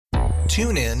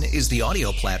TuneIn is the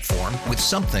audio platform with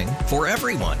something for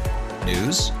everyone.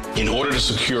 News. In order to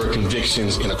secure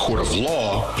convictions in a court of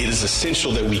law, it is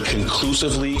essential that we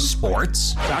conclusively.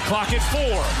 Sports. Got clock at 4.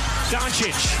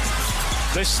 Doncic.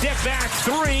 The step back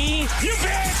 3. You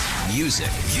bet. Music.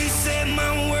 You set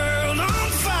my world on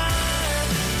fire.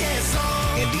 Yes,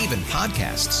 and even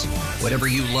podcasts. Whatever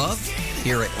you love,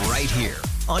 hear it right here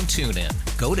on TuneIn.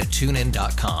 Go to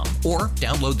TuneIn.com or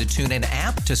download the TuneIn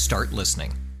app to start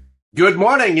listening. Good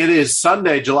morning. It is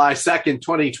Sunday, July 2nd,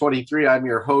 2023. I'm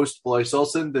your host, Blois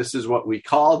Olson. This is what we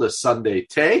call the Sunday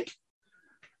Take.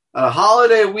 A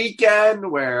holiday weekend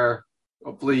where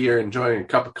hopefully you're enjoying a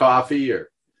cup of coffee or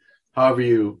however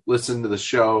you listen to the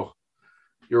show.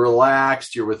 You're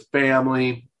relaxed, you're with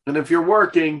family. And if you're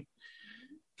working,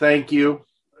 thank you.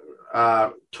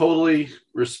 Totally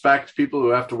respect people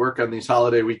who have to work on these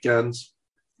holiday weekends.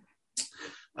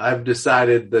 I've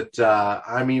decided that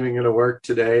I'm even going to work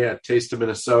today at Taste of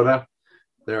Minnesota.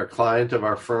 They're a client of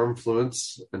our firm,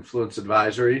 Fluence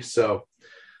Advisory. So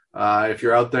if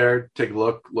you're out there, take a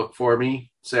look for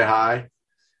me, say hi.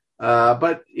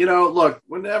 But, look,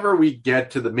 whenever we get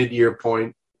to the mid-year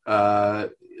point,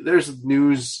 there's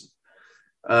news.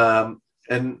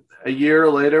 And a year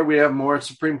later, we have more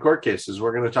Supreme Court cases.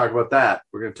 We're going to talk about that.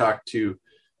 We're going to talk to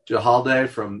Jill Hasday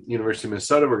from University of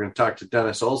Minnesota. We're going to talk to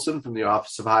Dennis Olson from the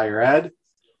Office of Higher Ed.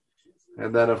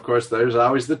 And then, of course, there's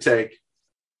always the take.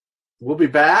 We'll be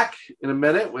back in a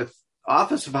minute with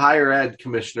Office of Higher Ed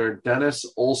Commissioner Dennis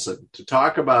Olson to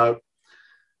talk about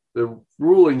the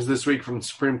rulings this week from the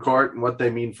Supreme Court and what they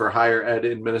mean for higher ed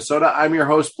in Minnesota. I'm your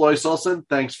host, Blois Olson.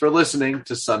 Thanks for listening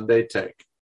to Sunday Take.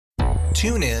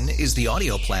 TuneIn is the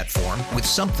audio platform with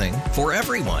something for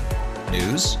everyone.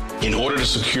 News. In order to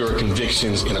secure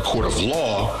convictions in a court of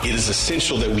law, it is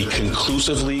essential that we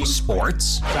conclusively.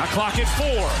 Sports. Got clock at 4.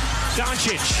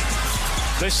 Doncic.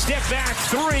 The step back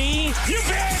 3. You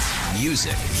bet.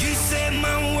 Music. You set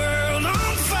my world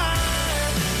on fire.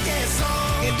 Yes,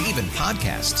 and even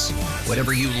podcasts.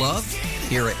 Whatever you love,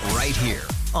 hear it right here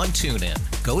on TuneIn.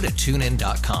 Go to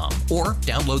TuneIn.com or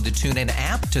download the TuneIn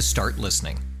app to start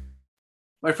listening.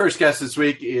 My first guest this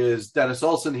week is Dennis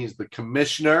Olson. He's the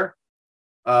commissioner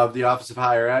of the Office of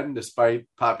Higher Ed. And despite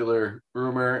popular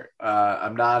rumor,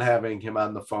 I'm not having him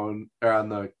on the phone or on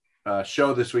the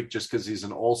show this week just because he's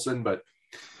an Olson, but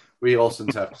we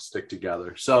Olsons have to stick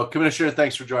together. So, Commissioner,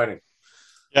 thanks for joining.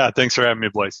 Yeah, thanks for having me,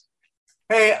 Blois.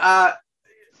 Hey,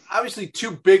 obviously two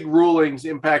big rulings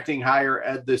impacting higher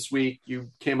ed this week.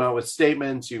 You came out with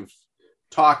statements. You've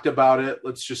talked about it.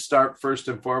 Let's just start first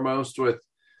and foremost with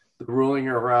the ruling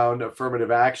around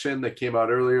affirmative action that came out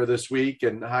earlier this week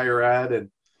in higher ed and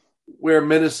where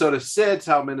Minnesota sits,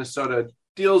 how Minnesota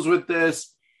deals with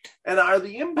this. And are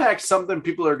the impacts something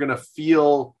people are going to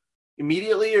feel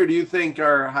immediately, or do you think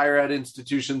our higher ed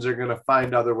institutions are going to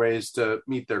find other ways to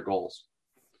meet their goals?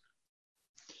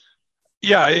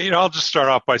 Yeah, I'll just start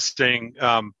off by saying,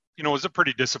 it was a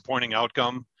pretty disappointing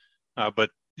outcome. But,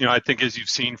 I think as you've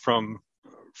seen from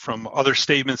other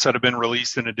statements that have been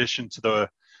released, in addition to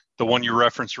the one you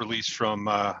referenced released from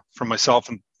myself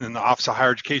and the Office of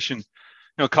Higher Education,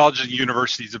 colleges and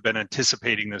universities have been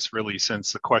anticipating this really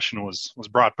since the question was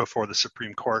brought before the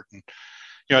Supreme Court. And,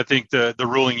 I think the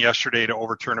ruling yesterday to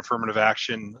overturn affirmative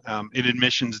action in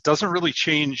admissions doesn't really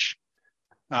change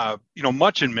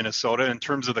much in Minnesota in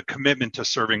terms of the commitment to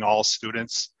serving all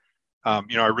students. I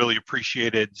really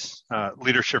appreciated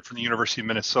leadership from the University of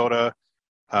Minnesota,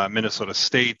 Minnesota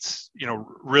State,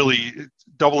 really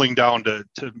doubling down to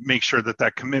make sure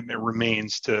that commitment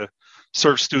remains to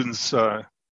serve students,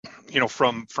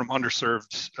 from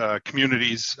underserved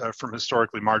communities, from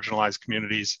historically marginalized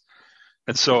communities.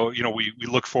 And so, we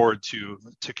look forward to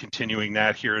continuing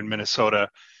that here in Minnesota.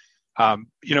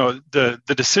 The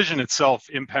decision itself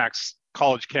impacts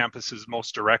college campuses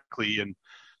most directly. And,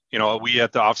 we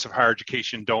at the Office of Higher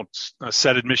Education don't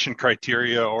set admission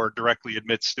criteria or directly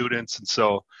admit students. And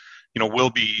so,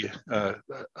 we'll be a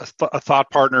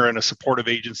thought partner and a supportive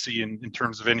agency in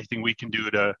terms of anything we can do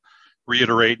to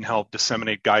reiterate and help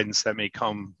disseminate guidance that may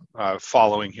come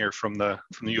following here from the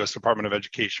U.S. Department of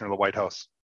Education or the White House.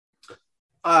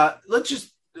 Let's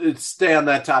just stay on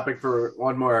that topic for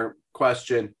one more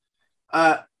question.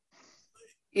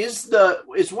 Is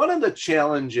one of the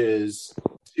challenges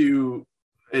to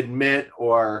admit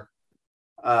or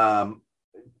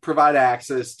provide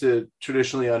access to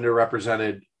traditionally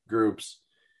underrepresented groups?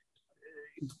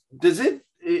 This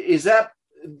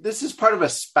is part of a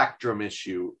spectrum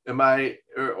issue?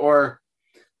 Or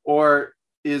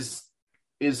is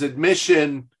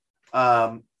admission?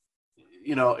 What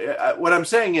I'm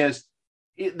saying is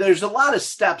there's a lot of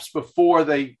steps before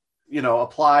they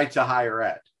apply to higher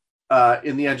ed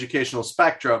in the educational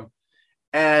spectrum.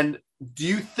 And do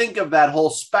you think of that whole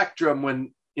spectrum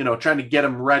when, trying to get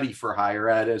them ready for higher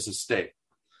ed as a state?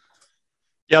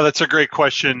 Yeah, that's a great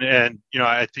question. And,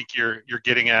 I think you're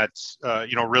getting at,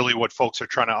 really what folks are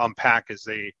trying to unpack as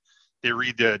they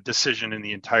read the decision in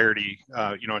the entirety,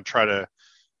 and try to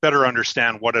better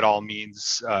understand what it all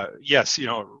means. Yes,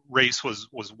 race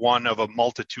was one of a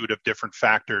multitude of different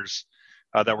factors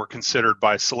that were considered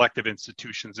by selective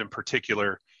institutions in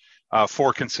particular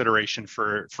for consideration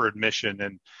for admission.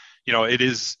 And, it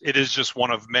is just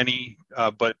one of many,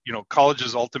 but,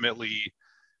 colleges ultimately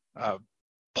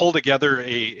pull together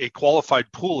a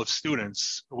qualified pool of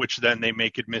students, which then they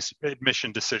make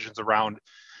admission decisions around.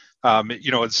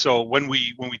 And so when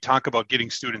we talk about getting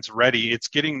students ready, it's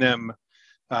getting them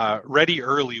ready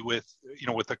early with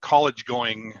a college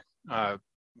going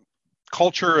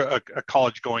culture, a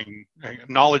college going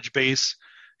knowledge base,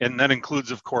 and that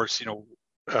includes, of course,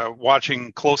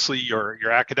 watching closely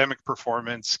your academic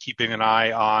performance, keeping an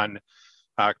eye on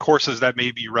courses that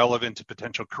may be relevant to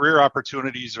potential career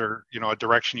opportunities or a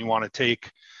direction you want to take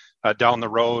down the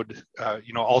road.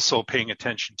 Also paying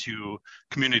attention to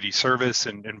community service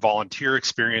and volunteer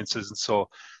experiences, and so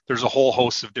there's a whole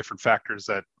host of different factors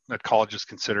that colleges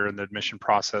consider in the admission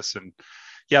process. And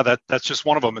yeah, that's just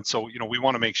one of them. And so we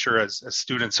want to make sure as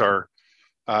students are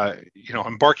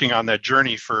embarking on that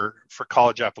journey for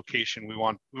college application, we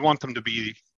want them to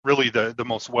be really the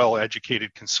most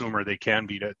well-educated consumer they can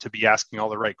be, to be asking all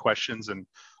the right questions and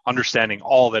understanding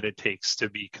all that it takes to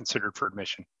be considered for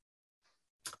admission.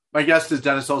 My guest is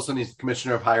Dennis Olson. He's the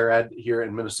Commissioner of Higher Ed here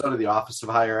in Minnesota, the Office of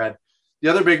Higher Ed. The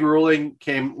other big ruling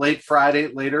came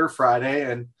later Friday,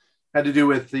 and had to do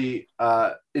with the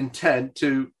intent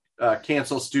to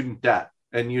cancel student debt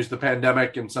and use the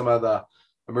pandemic and some of the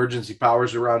emergency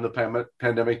powers around the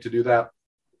pandemic to do that.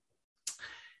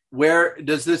 Where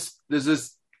does this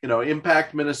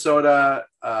impact Minnesota?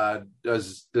 Are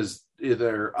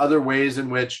there other ways in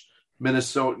which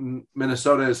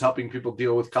Minnesota is helping people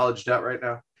deal with college debt right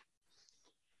now?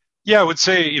 Yeah, I would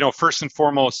say, first and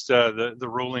foremost, the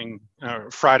ruling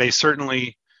Friday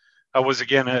certainly was,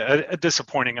 again, a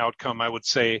disappointing outcome. I would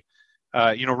say,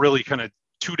 really kind of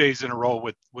 2 days in a row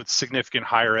with significant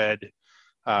higher ed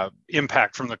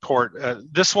impact from the court.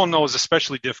 This one, though, is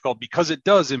especially difficult because it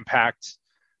does impact,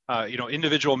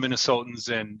 individual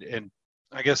Minnesotans and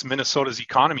I guess Minnesota's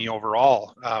economy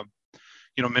overall.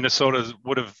 Minnesotans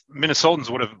would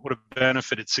have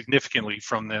benefited significantly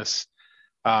from this.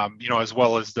 As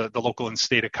well as the local and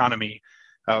state economy.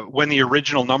 When the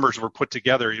original numbers were put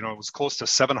together, it was close to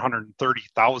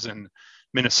 730,000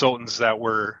 Minnesotans that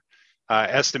were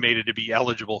estimated to be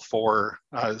eligible for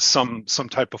some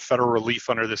type of federal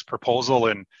relief under this proposal.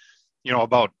 And,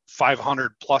 about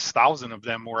 500,000+ of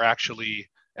them were actually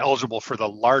eligible for the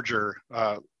larger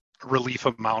relief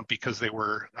amount because they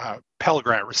were Pell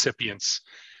Grant recipients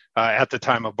at the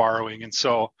time of borrowing. And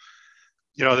so,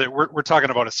 we're talking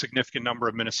about a significant number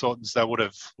of Minnesotans that would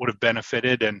have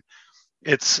benefited, and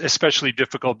it's especially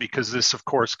difficult because this, of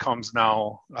course, comes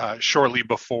now shortly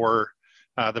before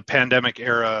the pandemic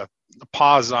era. The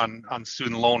pause on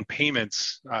student loan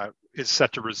payments is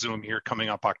set to resume here coming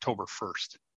up October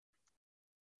 1st.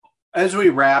 As we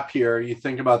wrap here, you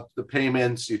think about the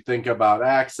payments, you think about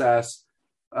access,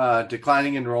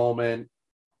 declining enrollment,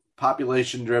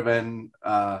 population-driven.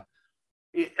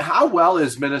 How well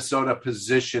is Minnesota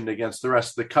positioned against the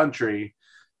rest of the country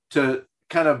to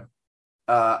kind of,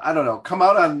 come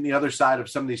out on the other side of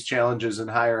some of these challenges in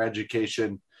higher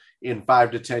education in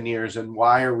 5 to 10 years? And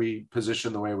why are we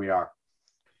positioned the way we are?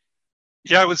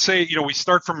 Yeah, I would say, we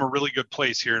start from a really good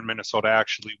place here in Minnesota,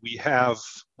 actually. We have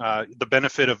the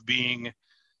benefit of being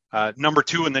number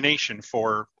 2 in the nation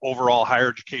for overall higher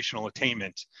educational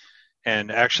attainment.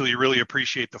 And actually really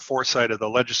appreciate the foresight of the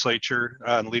legislature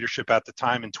and leadership at the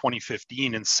time in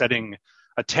 2015 in setting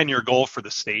a 10-year goal for the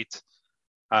state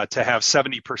to have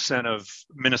 70% of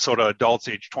Minnesota adults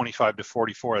aged 25 to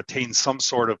 44 attain some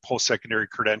sort of post-secondary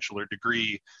credential or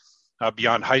degree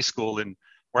beyond high school. And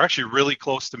we're actually really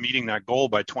close to meeting that goal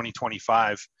by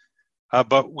 2025.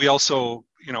 But we also,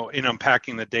 in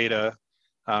unpacking the data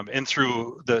and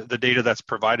through the data that's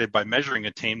provided by measuring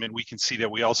attainment, we can see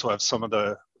that we also have some of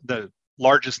the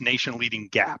largest nation-leading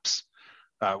gaps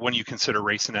when you consider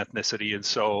race and ethnicity. And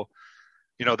so,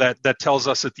 that tells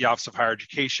us at the Office of Higher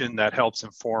Education that helps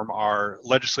inform our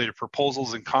legislative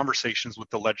proposals and conversations with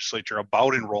the legislature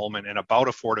about enrollment and about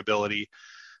affordability,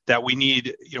 that we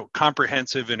need,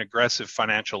 comprehensive and aggressive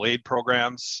financial aid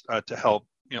programs to help,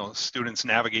 students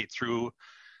navigate through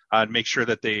and make sure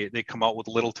that they come out with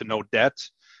little to no debt.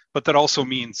 but that also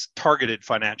means targeted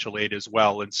financial aid as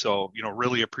well. And so,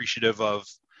 really appreciative of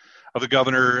the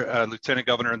governor, lieutenant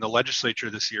governor, and the legislature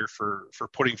this year for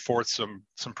putting forth some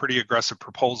pretty aggressive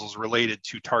proposals related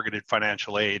to targeted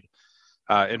financial aid.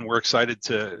 And we're excited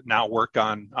to now work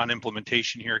on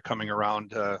implementation here coming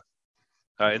around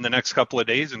in the next couple of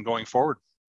days and going forward.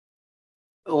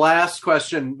 Last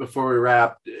question before we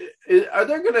wrap. Are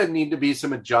there going to need to be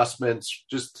some adjustments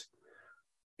just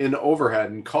in overhead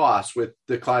and costs with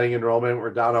declining enrollment?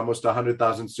 We're down almost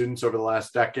 100,000 students over the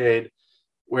last decade,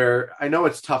 where I know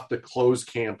it's tough to close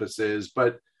campuses,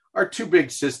 but our two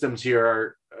big systems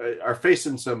here are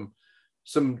facing some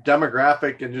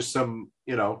demographic and just some,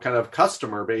 kind of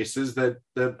customer bases that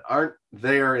aren't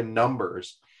there in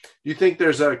numbers. Do you think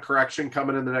there's a correction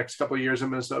coming in the next couple of years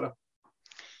in Minnesota?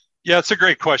 Yeah, it's a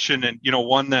great question. And,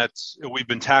 one that we've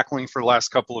been tackling for the last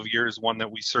couple of years, one that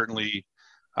we certainly,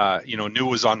 knew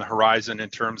was on the horizon in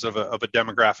terms of a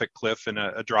demographic cliff and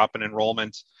a drop in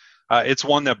enrollment. It's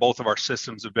one that both of our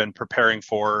systems have been preparing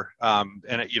for and,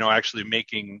 actually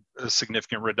making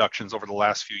significant reductions over the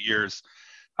last few years.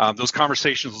 Those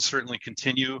conversations will certainly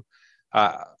continue.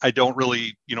 I don't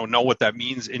really, know what that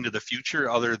means into the future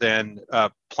other than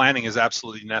planning is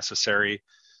absolutely necessary.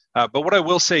 But what I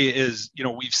will say is,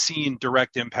 we've seen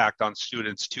direct impact on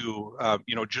students too.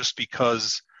 Just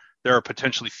because there are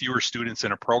potentially fewer students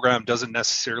in a program doesn't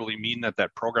necessarily mean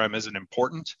that program isn't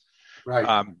important. Right.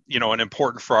 And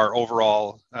important for our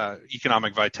overall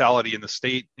economic vitality in the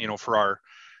state, for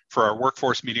our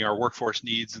workforce, meeting our workforce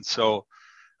needs. And so,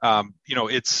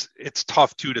 it's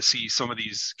tough too to see some of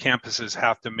these campuses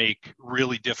have to make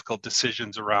really difficult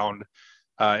decisions around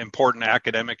important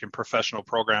academic and professional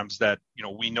programs that,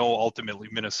 we know ultimately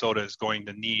Minnesota is going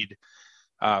to need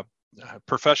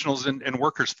professionals and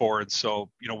workers for. And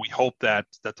so, we hope that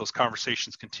those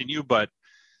conversations continue, but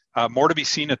more to be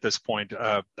seen at this point.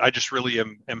 I just really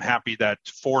am happy that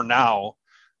for now,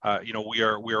 we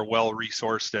are well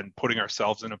resourced and putting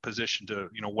ourselves in a position to,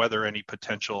 weather any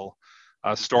potential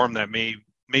storm that may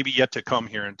be yet to come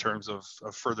here in terms of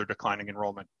further declining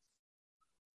enrollment.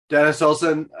 Dennis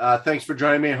Olson, thanks for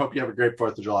joining me. I hope you have a great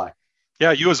 4th of July.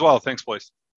 Yeah, you as well. Thanks, Blois.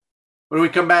 When we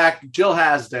come back, Jill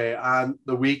Hasday on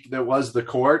the week that was the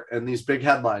court and these big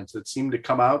headlines that seem to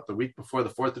come out the week before the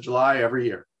 4th of July every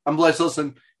year. I'm Blois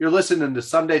Olson. You're listening to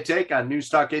Sunday Take on News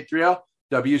Talk 830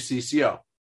 WCCO.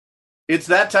 It's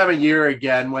that time of year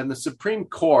again when the Supreme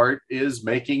Court is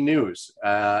making news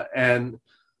and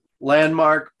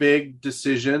landmark big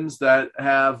decisions that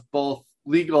have both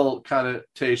legal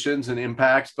connotations and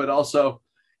impacts, but also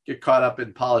get caught up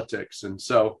in politics. And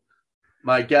so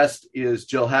my guest is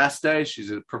Jill Hasday. She's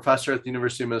a professor at the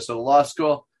University of Minnesota Law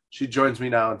School. She joins me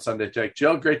now on Sunday Take.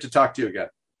 Jill, great to talk to you again.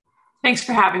 Thanks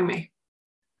for having me.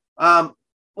 Well,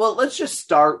 let's just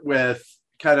start with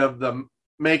kind of the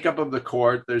makeup of the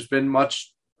court. There's been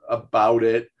much about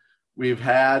it. We've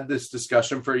had this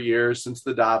discussion for years since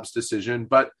the Dobbs decision,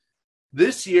 but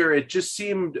this year it just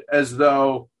seemed as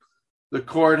though the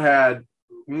court had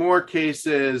more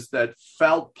cases that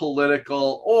felt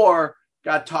political or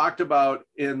got talked about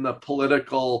in the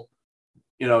political,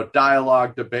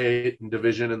 dialogue, debate, and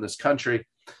division in this country.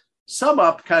 Sum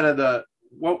up kind of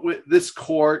this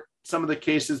court, some of the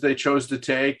cases they chose to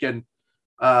take, and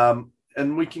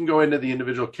we can go into the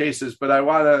individual cases. But I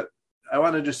want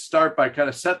to just start by kind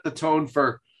of set the tone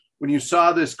for when you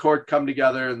saw this court come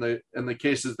together and the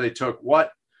cases they took.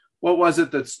 What was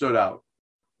it that stood out?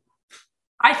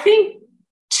 I think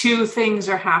two things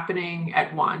are happening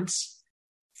at once.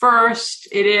 First,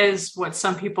 it is what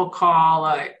some people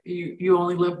call you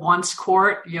only live once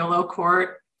court, YOLO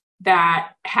court,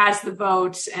 that has the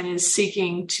votes and is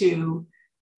seeking to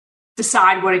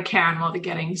decide what it can while the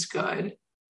getting's good.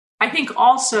 I think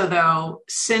also, though,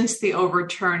 since the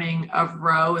overturning of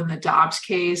Roe in the Dobbs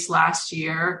case last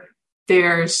year,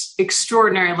 there's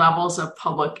extraordinary levels of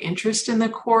public interest in the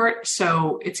court.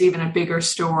 So it's even a bigger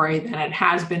story than it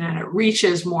has been, and it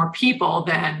reaches more people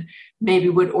than maybe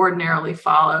would ordinarily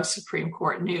follow Supreme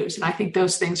Court news. And I think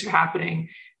those things are happening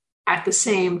at the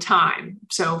same time.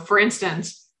 So, for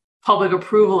instance, public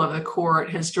approval of the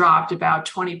court has dropped about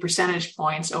 20 percentage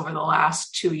points over the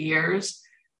last 2 years.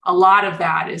 A lot of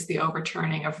that is the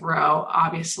overturning of Roe,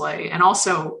 obviously. And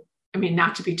also,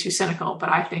 not to be too cynical, but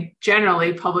I think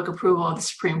generally public approval of the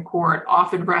Supreme Court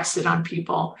often rested on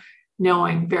people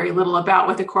knowing very little about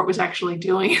what the court was actually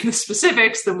doing in the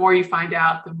specifics. The more you find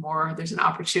out, the more there's an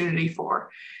opportunity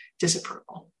for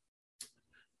disapproval.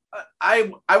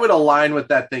 I would align with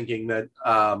that thinking that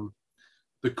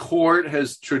the court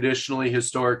has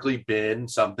historically been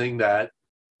something that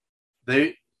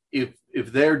if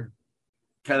they're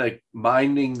kind of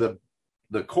minding the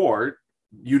the court,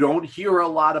 you don't hear a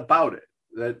lot about it.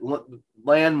 That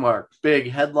landmark, big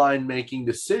headline-making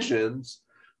decisions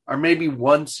are maybe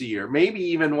once a year, maybe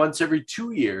even once every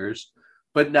 2 years.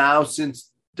 But now,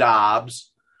 since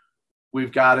Dobbs,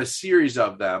 we've got a series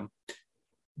of them.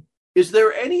 Is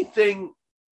there anything,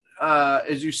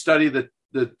 as you study the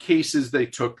cases they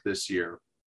took this year,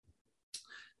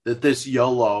 that this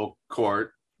YOLO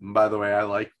court, and by the way, I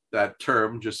like that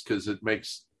term just because it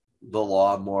makes the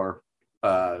law more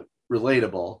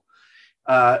relatable.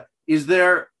 Is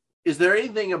there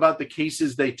anything about the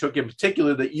cases they took in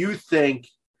particular that you think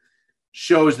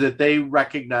shows that they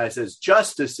recognize as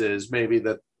justices, maybe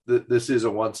that this is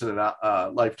a once in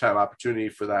a lifetime opportunity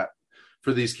for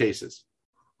these cases?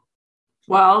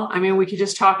 Well, I mean, we could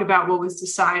just talk about what was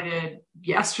decided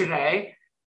yesterday.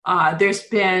 There's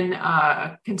been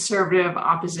conservative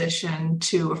opposition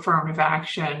to affirmative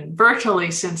action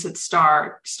virtually since it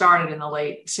started in the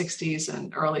late 60s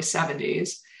and early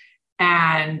 70s.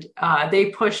 And they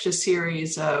pushed a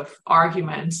series of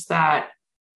arguments that,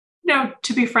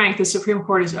 to be frank, the Supreme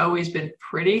Court has always been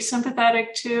pretty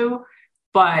sympathetic to,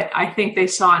 but I think they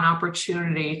saw an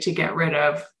opportunity to get rid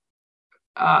of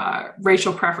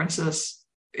racial preferences.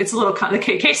 It's the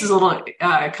case is a little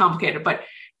complicated, but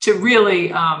to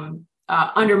really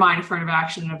undermine affirmative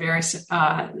action in a very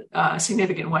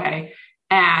significant way,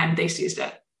 and they seized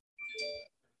it.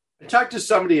 I talked to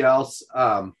somebody else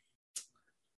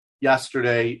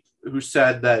yesterday who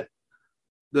said that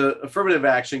the affirmative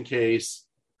action case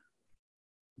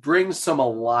brings some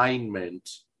alignment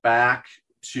back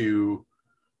to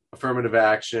affirmative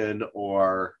action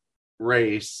or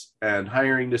race and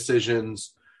hiring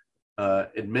decisions,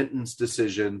 admittance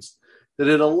decisions, that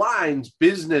it aligns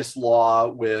business law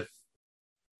with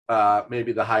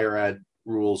maybe the higher ed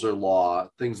rules or law,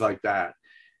 things like that.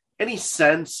 Any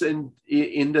sense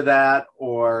into that,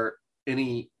 or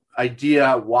any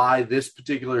idea why this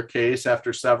particular case,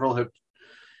 after several have,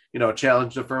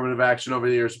 challenged affirmative action over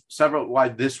the years, why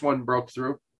this one broke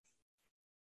through?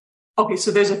 Okay,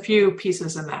 so there's a few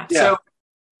pieces in that. Yeah. So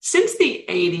since the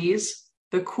 80s,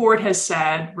 the court has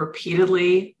said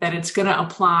repeatedly that it's going to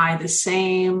apply the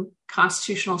same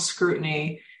constitutional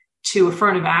scrutiny to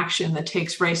affirmative action that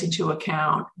takes race into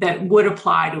account that would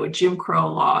apply to a Jim Crow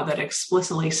law that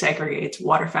explicitly segregates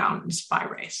water fountains by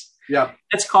race. Yeah.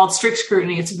 It's called strict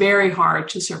scrutiny. It's very hard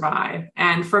to survive.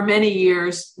 And for many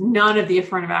years, none of the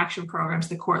affirmative action programs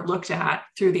the court looked at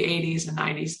through the 80s and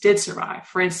 90s did survive.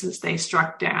 For instance, they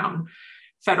struck down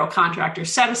federal contractor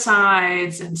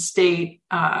set-asides and state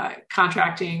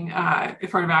contracting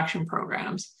affirmative action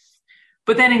programs.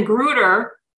 But then in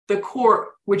Grutter, the court,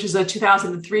 which is a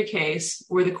 2003 case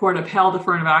where the court upheld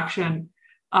affirmative action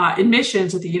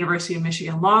admissions at the University of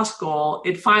Michigan Law School,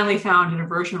 it finally found in a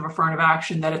version of affirmative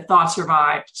action that it thought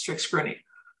survived strict scrutiny.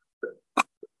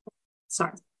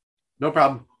 Sorry. No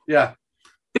problem. Yeah.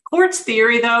 The court's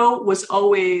theory, though, was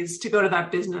always, to go to that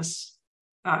business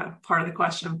part of the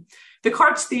question, the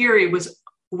court's theory was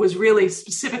really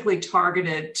specifically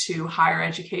targeted to higher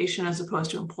education as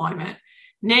opposed to employment,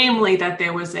 namely that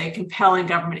there was a compelling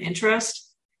government interest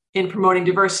in promoting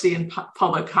diversity in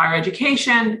public higher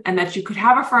education, and that you could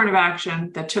have affirmative action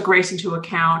that took race into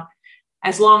account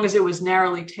as long as it was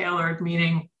narrowly tailored,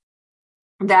 meaning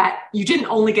that you didn't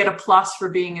only get a plus for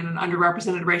being in an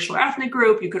underrepresented racial or ethnic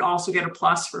group, you could also get a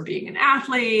plus for being an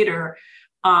athlete or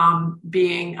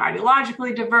being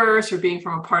ideologically diverse or being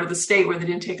from a part of the state where they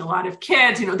didn't take a lot of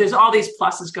kids. There's all these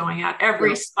pluses going out.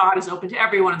 Every spot is open to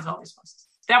everyone. There's all these pluses.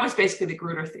 That was basically the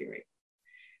Grutter theory.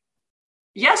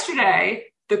 Yesterday,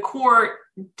 the court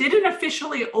didn't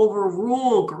officially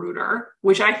overrule Grutter,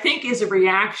 which I think is a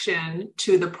reaction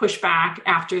to the pushback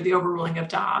after the overruling of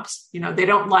Dobbs. They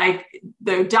don't like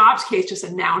the Dobbs case, just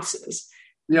announces,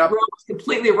 yep, it's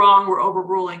completely wrong, we're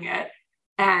overruling it.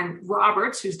 And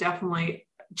Roberts,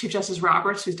 Chief Justice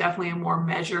Roberts, who's definitely a more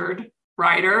measured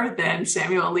writer than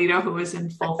Samuel Alito, who is in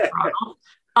full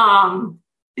throttle.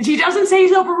 He doesn't say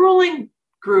he's overruling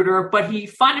Grutter, but he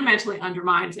fundamentally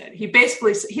undermines it. He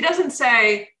doesn't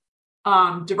say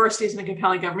diversity isn't a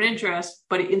compelling government interest,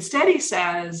 but instead he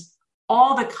says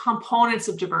all the components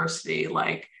of diversity,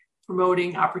 like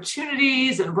promoting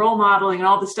opportunities and role modeling and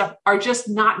all this stuff, are just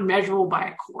not measurable by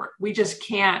a court. We just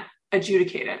can't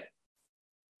adjudicate it.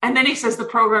 And then he says the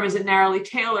program isn't narrowly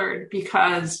tailored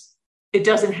because it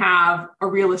doesn't have a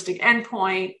realistic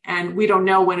endpoint, and we don't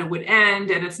know when it would end,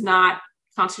 and it's not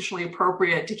constitutionally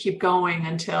appropriate to keep going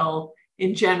until,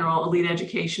 in general, elite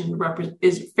education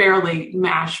is fairly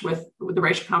matched with the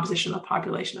racial composition of the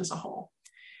population as a whole.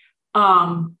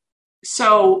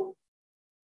 So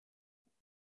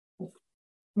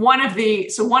one of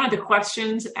the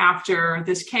questions after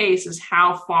this case is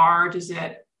how far does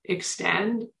it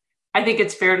extend? I think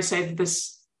it's fair to say that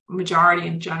this majority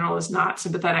in general is not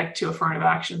sympathetic to affirmative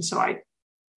action. So I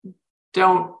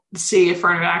don't see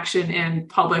affirmative action in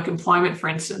public employment, for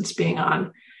instance, being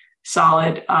on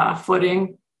solid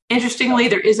footing. Interestingly,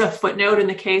 there is a footnote in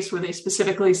the case where they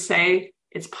specifically say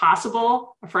it's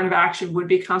possible affirmative action would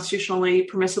be constitutionally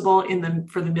permissible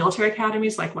for the military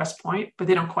academies like West Point, but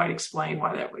they don't quite explain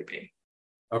why that would be.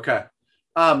 Okay.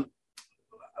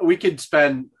 We could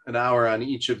spend an hour on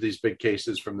each of these big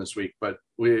cases from this week, but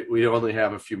we only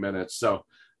have a few minutes. So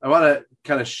I want to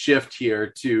kind of shift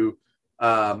here to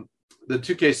the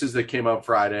two cases that came out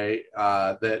Friday,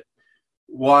 that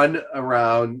one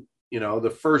around,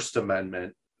 the First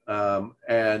Amendment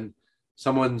and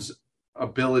someone's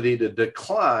ability to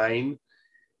decline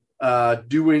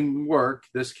doing work,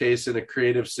 this case in a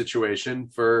creative situation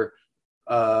for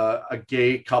a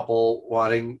gay couple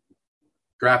wanting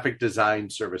graphic design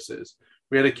services.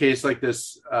 We had a case like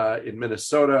this in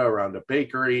Minnesota around a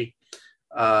bakery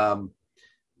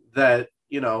that,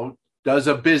 does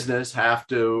a business have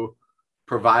to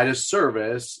provide a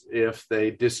service if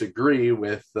they disagree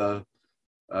with the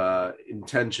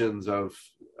intentions of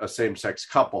a same-sex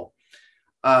couple?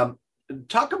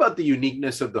 Talk about the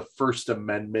uniqueness of the First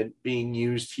Amendment being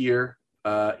used here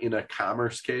in a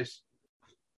commerce case.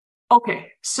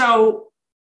 Okay, so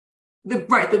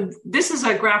this is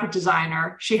a graphic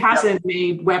designer. She hasn't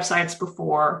made websites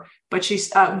before, but she's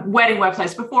wedding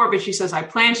websites before, but she says, I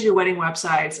plan to do wedding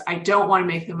websites. I don't want to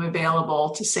make them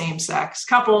available to same-sex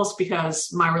couples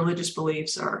because my religious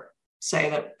beliefs say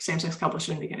that same-sex couples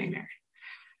shouldn't be getting married.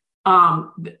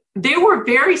 There were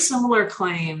very similar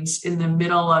claims in the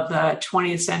middle of the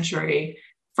 20th century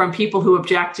from people who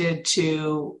objected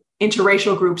to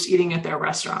interracial groups eating at their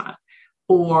restaurant,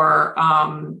 or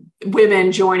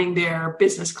women joining their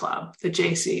business club, the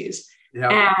JCs.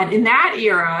 Yeah. And in that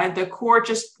era, the court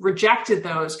just rejected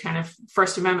those kind of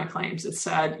First Amendment claims. It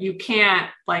said, you can't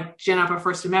gin up a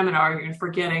First Amendment argument for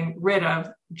getting rid of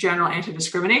general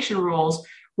anti-discrimination rules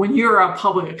when you're a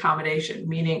public accommodation,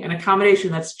 meaning an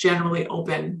accommodation that's generally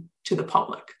open to the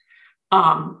public.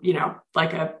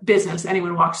 Like a business,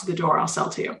 anyone walks through the door, I'll sell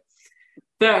to you.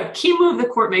 The key move the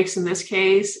court makes in this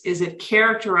case is it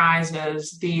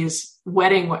characterizes these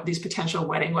potential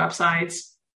wedding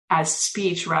websites as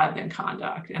speech rather than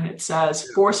conduct. And it says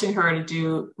forcing her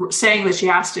to saying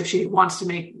that if she wants to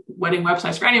make wedding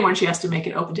websites for anyone, she has to make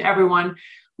it open to everyone,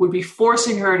 would be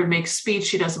forcing her to make speech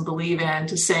she doesn't believe in,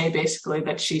 to say basically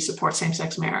that she supports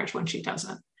same-sex marriage when she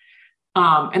doesn't.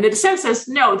 And the dissent says,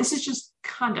 no, this is just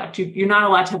conduct. You're not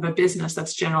allowed to have a business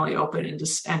that's generally open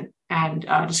and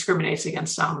discriminates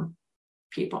against some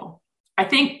people. I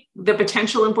think the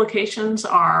potential implications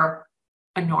are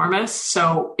enormous.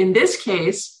 So in this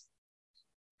case,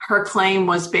 her claim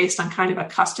was based on kind of a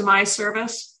customized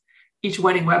service. Each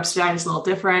wedding website is a little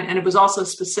different. And it was also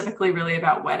specifically really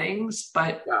about weddings.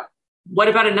 But what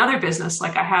about another business?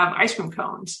 Like I have ice cream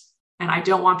cones. And I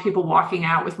don't want people walking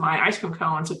out with my ice cream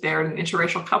cones if they're an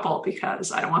interracial couple,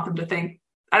 because I don't want people to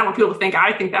think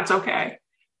I think that's okay.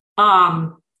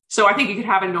 So I think it could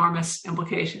have enormous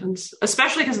implications,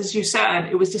 especially because, as you said,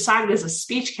 it was decided as a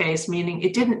speech case, meaning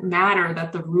it didn't matter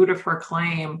that the root of her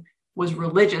claim was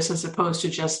religious as opposed to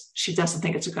just she doesn't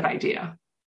think it's a good idea.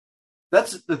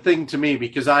 That's the thing to me,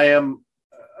 because I'm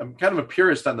kind of a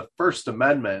purist on the First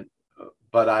Amendment,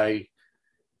 but I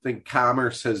think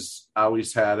commerce has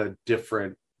always had a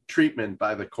different treatment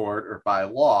by the court or by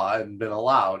law and been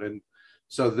allowed. And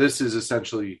so this is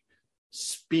essentially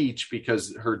speech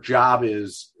because her job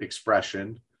is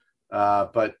expression,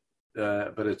 but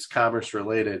it's commerce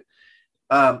related.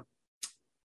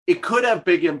 It could have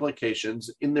big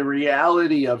implications in the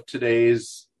reality of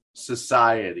today's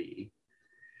society.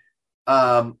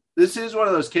 This is one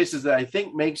of those cases that I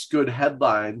think makes good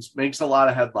headlines, makes a lot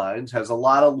of headlines, has a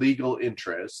lot of legal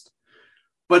interest.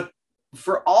 But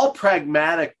for all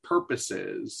pragmatic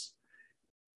purposes,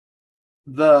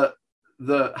 the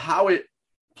how it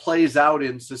plays out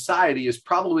in society is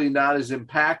probably not as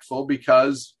impactful,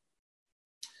 because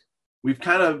we've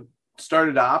kind of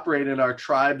started to operate in our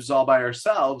tribes all by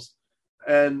ourselves.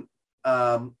 And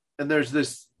there's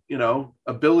this,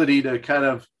 ability to kind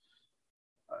of,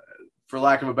 for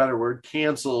lack of a better word,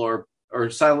 cancel or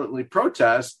silently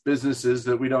protest businesses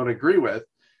that we don't agree with.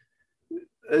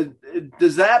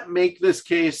 Does that make this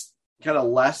case kind of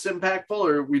less impactful,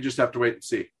 or we just have to wait and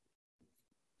see?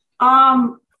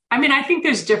 I think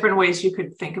there's different ways you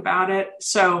could think about it.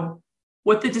 So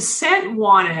what the dissent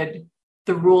wanted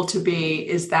the rule to be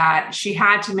is that she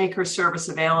had to make her service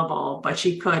available, but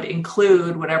she could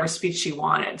include whatever speech she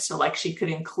wanted. So like she could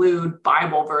include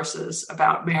Bible verses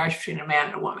about marriage between a man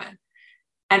and a woman.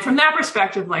 And from that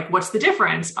perspective, like, what's the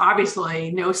difference?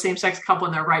 Obviously, no same-sex couple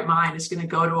in their right mind is going to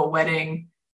go to a wedding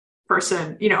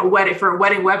person, a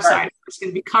wedding website. Right. It's going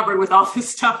to be covered with all this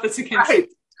stuff that's against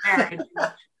marriage.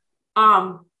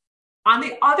 On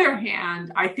the other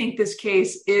hand, I think this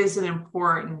case is an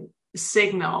important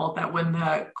signal that when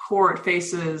the court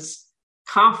faces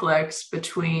conflicts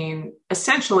between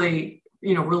essentially,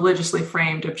 religiously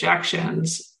framed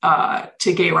objections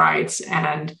to gay rights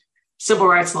and civil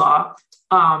rights law,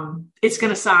 it's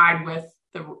going to side with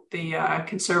the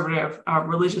conservative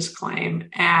religious claim,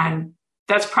 and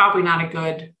that's probably not a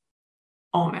good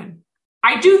omen.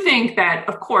 I do think that,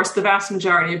 of course, the vast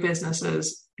majority of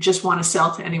businesses just want to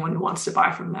sell to anyone who wants to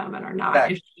buy from them and are not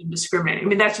interested in discriminating. I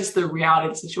mean, that's just the reality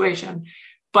of the situation.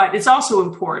 But it's also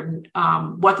important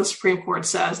what the Supreme Court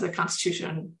says the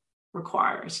Constitution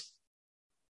requires.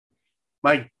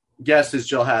 My guest is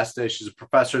Jill Hasday. She's a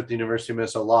professor at the University of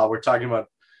Minnesota Law. We're talking about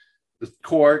the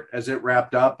court as it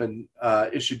wrapped up and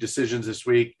issued decisions this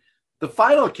week. The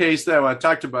final case that I want to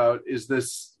talk about is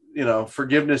this,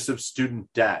 forgiveness of student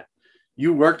debt.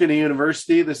 You work in a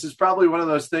university. This is probably one of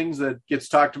those things that gets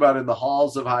talked about in the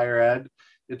halls of higher ed.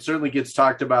 It certainly gets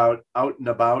talked about out and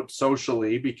about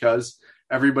socially because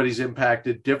everybody's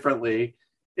impacted differently.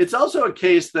 It's also a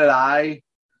case that I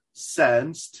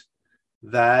sensed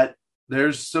that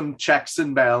there's some checks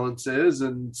and balances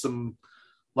and some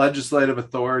legislative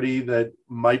authority that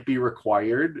might be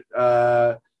required.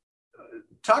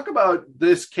 Talk about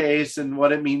this case and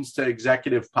what it means to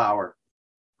executive power.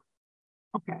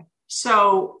 Okay.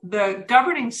 So the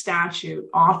governing statute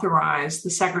authorized the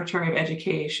Secretary of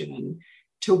Education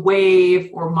to waive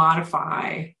or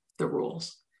modify the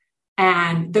rules.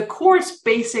 And the court's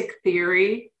basic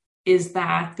theory is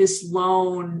that this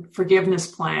loan forgiveness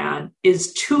plan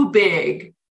is too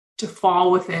big to fall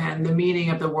within the meaning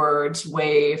of the words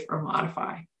waive or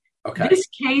modify. Okay. This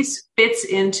case fits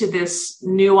into this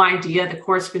new idea the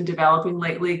court's been developing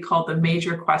lately called the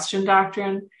major question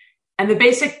doctrine. And the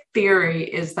basic theory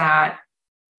is that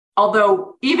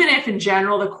although even if in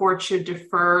general the court should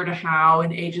defer to how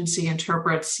an agency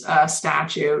interprets a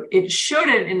statute, it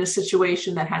shouldn't in a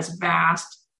situation that has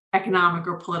vast economic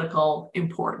or political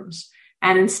importance,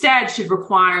 and instead should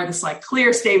require this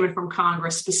clear statement from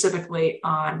Congress specifically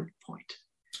on point.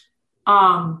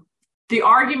 The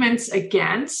arguments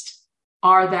against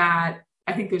are that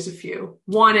I think there's a few.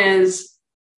 One is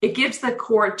it gives the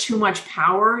court too much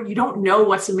power. You don't know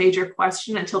what's a major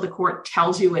question until the court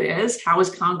tells you it is. How is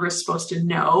Congress supposed to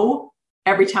know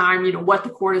every time, what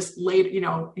the court is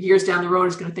years down the road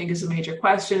is going to think is a major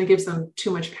question? It gives them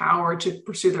too much power to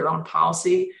pursue their own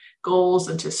policy goals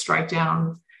and to strike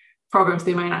down programs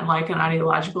they might not like on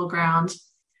ideological grounds.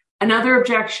 Another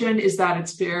objection is that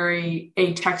it's very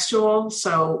atextual.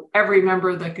 So every member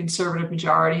of the conservative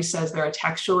majority says they're a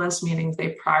textualist, meaning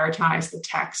they prioritize the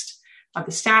text of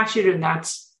the statute, and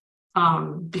that's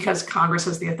because Congress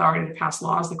has the authority to pass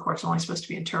laws. The court's only supposed to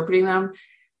be interpreting them.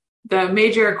 The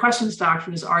major questions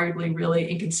doctrine is arguably really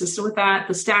inconsistent with that.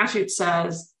 The statute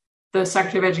says the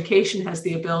Secretary of Education has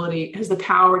the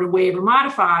power to waive or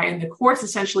modify, and the court's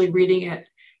essentially reading it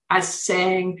as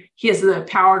saying he has the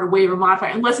power to waive or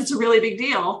modify unless it's a really big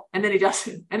deal, and then he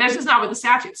doesn't. And that's just not what the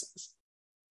statute says.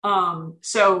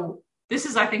 So this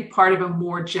is, I think, part of a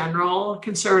more general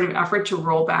conservative effort to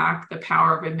roll back the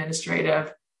power of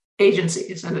administrative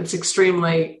agencies. And it's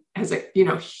has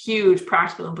huge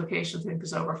practical implications. I think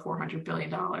there's over $400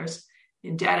 billion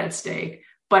in debt at stake,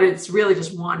 but it's really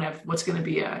just one of what's going to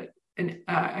be a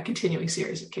continuing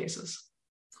series of cases.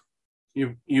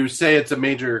 You say it's a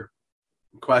major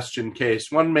question case.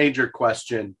 One major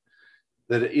question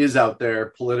that is out there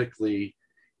politically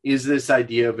is this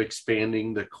idea of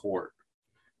expanding the court.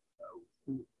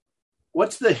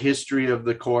 What's the history of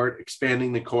the court,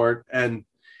 expanding the court? And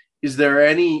is there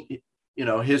any,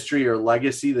 history or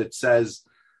legacy that says,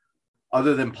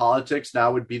 other than politics,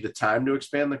 now would be the time to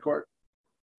expand the court?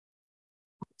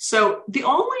 So the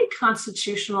only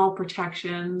constitutional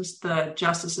protections the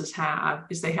justices have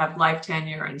is they have life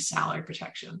tenure and salary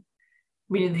protection,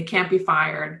 meaning they can't be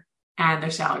fired and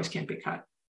their salaries can't be cut.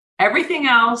 Everything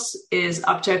else is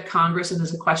up to Congress and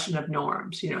is a question of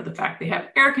norms. The fact they have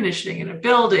air conditioning in a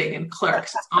building and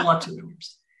clerks, it's all up to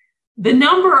norms. The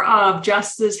number of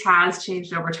justices has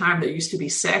changed over time. There used to be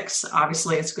 6.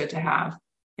 Obviously, it's good to have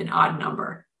an odd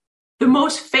number. The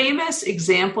most famous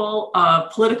example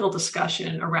of political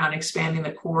discussion around expanding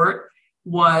the court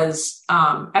was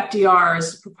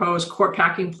FDR's proposed court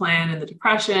packing plan in the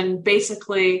Depression.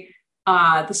 Basically,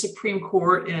 the Supreme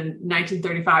Court in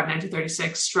 1935,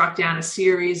 1936 struck down a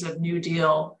series of New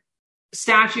Deal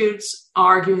statutes,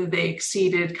 arguing that they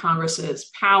exceeded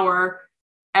Congress's power.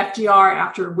 FDR,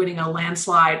 after winning a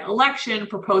landslide election,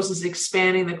 proposes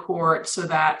expanding the court so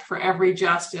that for every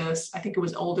justice, I think it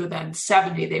was older than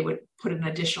 70, they would put an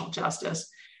additional justice,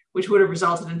 which would have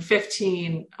resulted in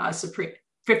 15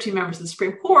 members of the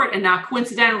Supreme Court, and now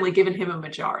coincidentally given him a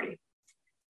majority.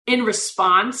 In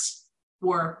response,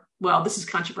 this is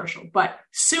controversial, but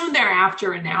soon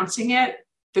thereafter announcing it,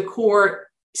 the court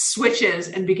switches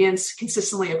and begins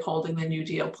consistently upholding the New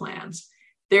Deal plans.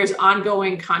 There's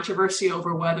ongoing controversy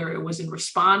over whether it was in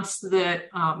response to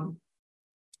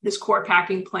this court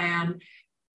packing plan.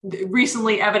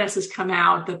 Recently, evidence has come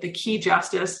out that the key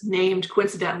justice, named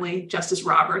coincidentally Justice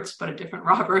Roberts, but a different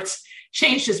Roberts,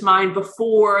 changed his mind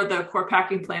before the court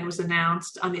packing plan was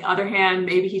announced. On the other hand,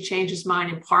 maybe he changed his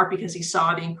mind in part because he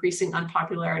saw the increasing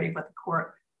unpopularity of what the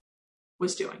court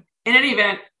was doing. In any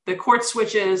event, the court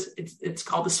switches. It's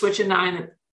called the switch in 9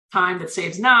 time that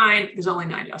saves 9. There's only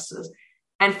 9 justices.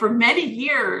 And for many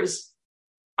years,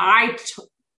 I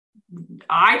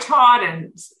taught,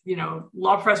 and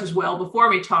law professors well before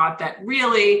me taught, that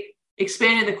really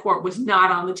expanding the court was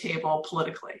not on the table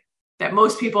politically. That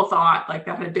most people thought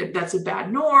that's a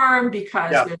bad norm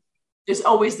because there's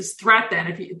always this threat. Then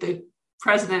if the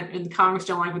president and the Congress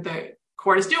don't like what the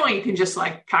court is doing, you can just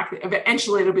pack it.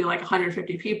 Eventually, it'll be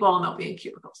 150 people, and they'll be in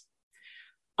cubicles.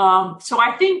 So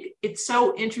I think it's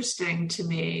so interesting to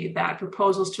me that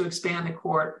proposals to expand the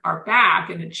court are back,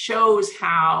 and it shows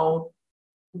how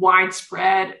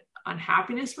widespread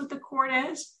unhappiness with the court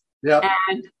is. Yeah.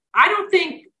 And I don't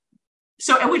think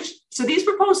so. So these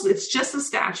proposals, it's just a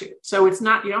statute. So it's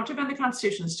not, you don't have to amend the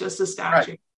Constitution. It's just a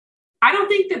statute. Right. I don't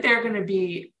think that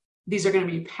these are going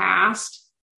to be passed,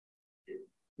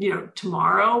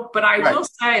 tomorrow. But I will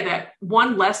say that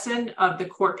one lesson of the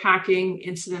court packing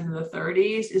incident in the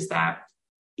 30s is that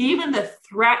even the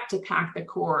threat to pack the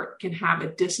court can have a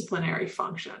disciplinary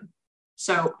function.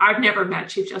 So I've never met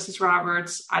Chief Justice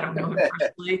Roberts. I don't know him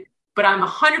personally, but I'm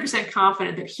 100%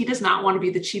 confident that he does not want to be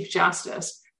the Chief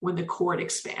Justice when the court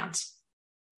expands.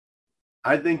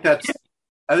 I think that's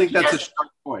a strong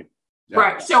point. Yeah.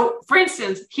 Right. So, for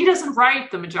instance, he doesn't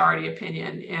write the majority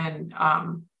opinion in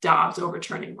Dobbs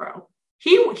overturning Roe.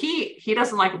 He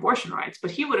doesn't like abortion rights, but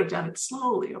he would have done it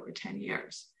slowly over 10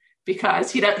 years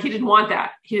because he didn't want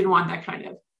that. He didn't want that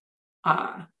kind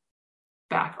of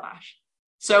backlash.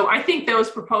 So I think those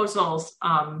proposals,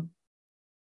 I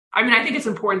think it's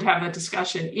important to have that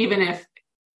discussion, even if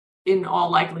in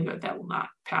all likelihood that will not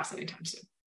pass anytime soon.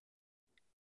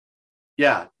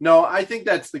 Yeah, no, I think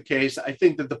that's the case. I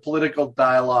think that the political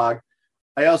dialogue,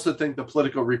 I also think the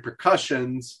political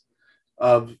repercussions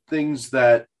of things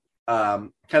that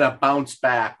kind of bounce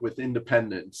back with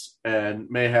independence and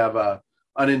may have a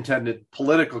unintended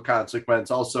political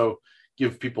consequence also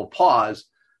give people pause.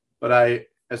 But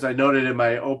as I noted in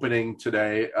my opening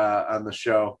today on the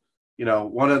show,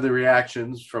 one of the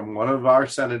reactions from one of our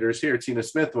senators here, Tina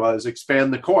Smith, was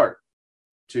expand the court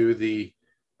to the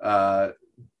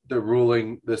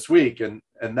ruling this week. And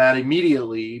that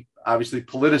immediately obviously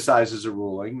politicizes a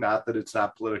ruling, not that it's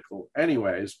not political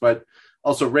anyways, but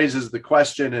also raises the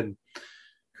question and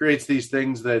creates these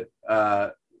things that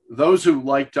those who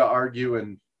like to argue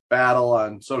and battle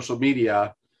on social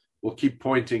media will keep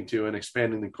pointing to, and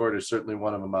expanding the court is certainly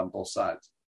one of them on both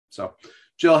sides. So,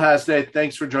 Jill Hasday,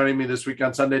 thanks for joining me this week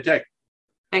on Sunday Take.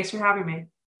 Thanks for having me.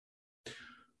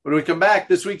 When we come back,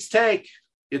 this week's Take,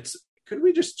 could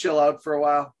we just chill out for a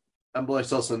while? I'm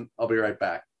Blois Olson. I'll be right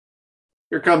back.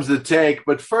 Here comes the Take,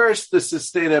 but first, the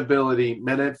Sustainability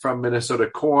Minute from Minnesota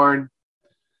Corn.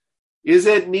 Is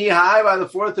it knee-high by the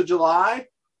 4th of July?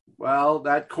 Well,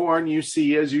 that corn you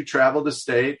see as you travel the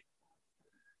state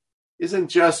isn't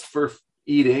just for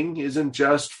eating, isn't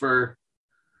just for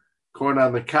corn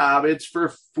on the cob. It's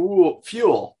for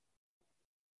fuel.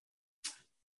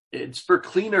 It's for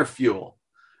cleaner fuel.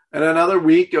 And another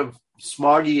week of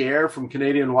smoggy air from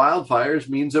Canadian wildfires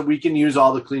means that we can use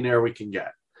all the clean air we can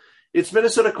get. It's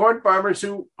Minnesota corn farmers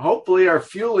who hopefully are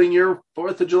fueling your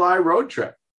 4th of July road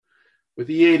trip with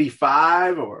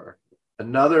E85 or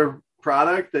another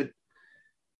product that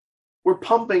we're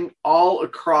pumping all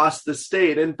across the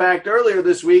state. In fact, earlier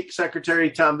this week,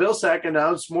 Secretary Tom Vilsack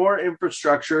announced more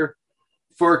infrastructure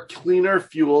for cleaner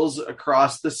fuels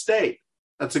across the state.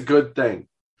 That's a good thing.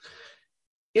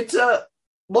 It's a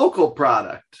local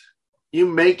product. You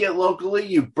make it locally,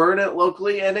 you burn it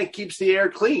locally, and it keeps the air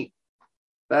clean.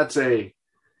 That's a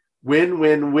Win,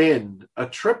 win, win. A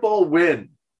triple win.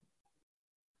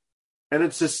 And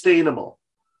it's sustainable.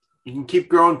 You can keep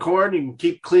growing corn, you can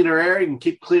keep cleaner air, you can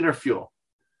keep cleaner fuel.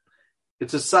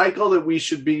 It's a cycle that we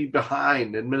should be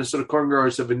behind, and Minnesota corn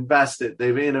growers have invested,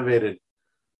 they've innovated,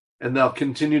 and they'll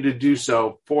continue to do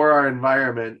so for our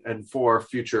environment and for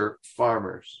future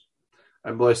farmers.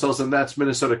 I'm Blois Olson, that's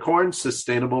Minnesota Corn's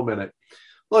Sustainable Minute.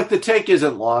 Look, the take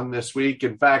isn't long this week.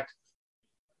 In fact,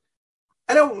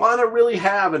 I don't want to really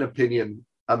have an opinion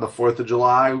on the 4th of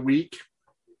July week.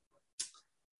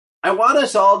 I want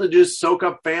us all to just soak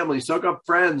up family, soak up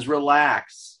friends,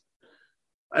 relax.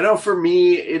 I know for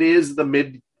me, it is the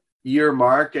mid-year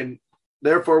mark, and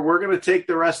therefore we're going to take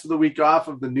the rest of the week off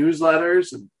of the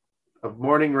newsletters and of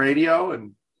morning radio,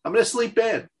 and I'm going to sleep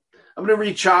in. I'm going to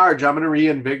recharge. I'm going to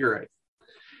reinvigorate.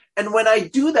 And when I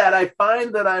do that, I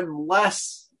find that I'm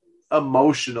less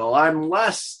emotional. I'm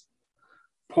less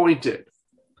pointed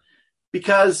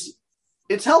because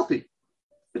it's healthy.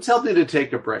 It's healthy to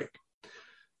take a break.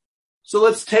 So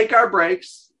let's take our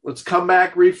breaks. Let's come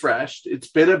back refreshed. It's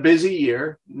been a busy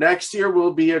year. Next year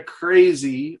will be a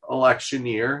crazy election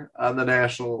year on the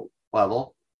national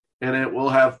level, and it will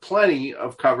have plenty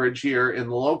of coverage here in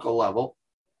the local level.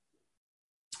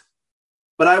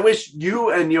 But I wish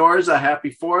you and yours a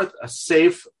happy 4th, a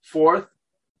safe 4th.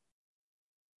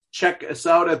 Check us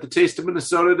out at the Taste of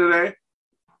Minnesota today.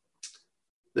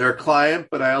 They're a client,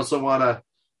 but I also want to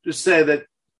just say that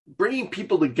bringing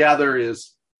people together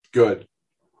is good.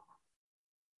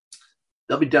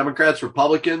 There'll be Democrats,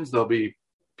 Republicans. There'll be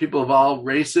people of all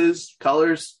races,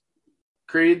 colors,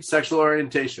 creeds, sexual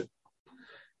orientation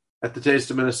at the Taste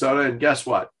of Minnesota. And guess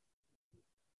what?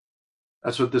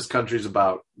 That's what this country's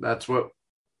about. That's what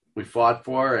we fought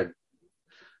for, and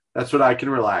that's what I can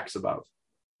relax about.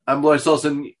 I'm Blois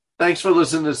Olson. Thanks for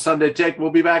listening to Sunday Take.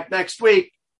 We'll be back next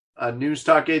week on News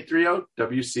Talk 830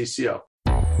 WCCO.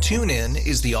 TuneIn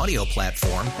is the audio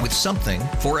platform with something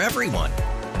for everyone.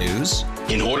 News.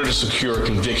 In order to secure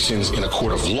convictions in a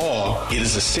court of law, it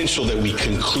is essential that we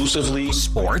conclusively.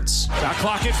 Sports. Shot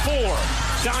clock at 4.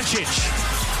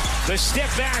 Doncic. The step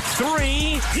back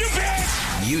 3. You bet.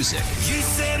 Music. You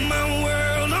set my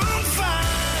world on fire.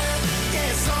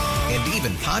 Yes, and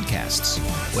even podcasts.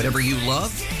 Whatever you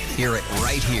love, hear it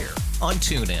right here on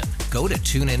TuneIn. Go to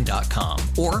TuneIn.com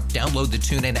or download the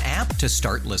TuneIn app to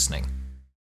start listening.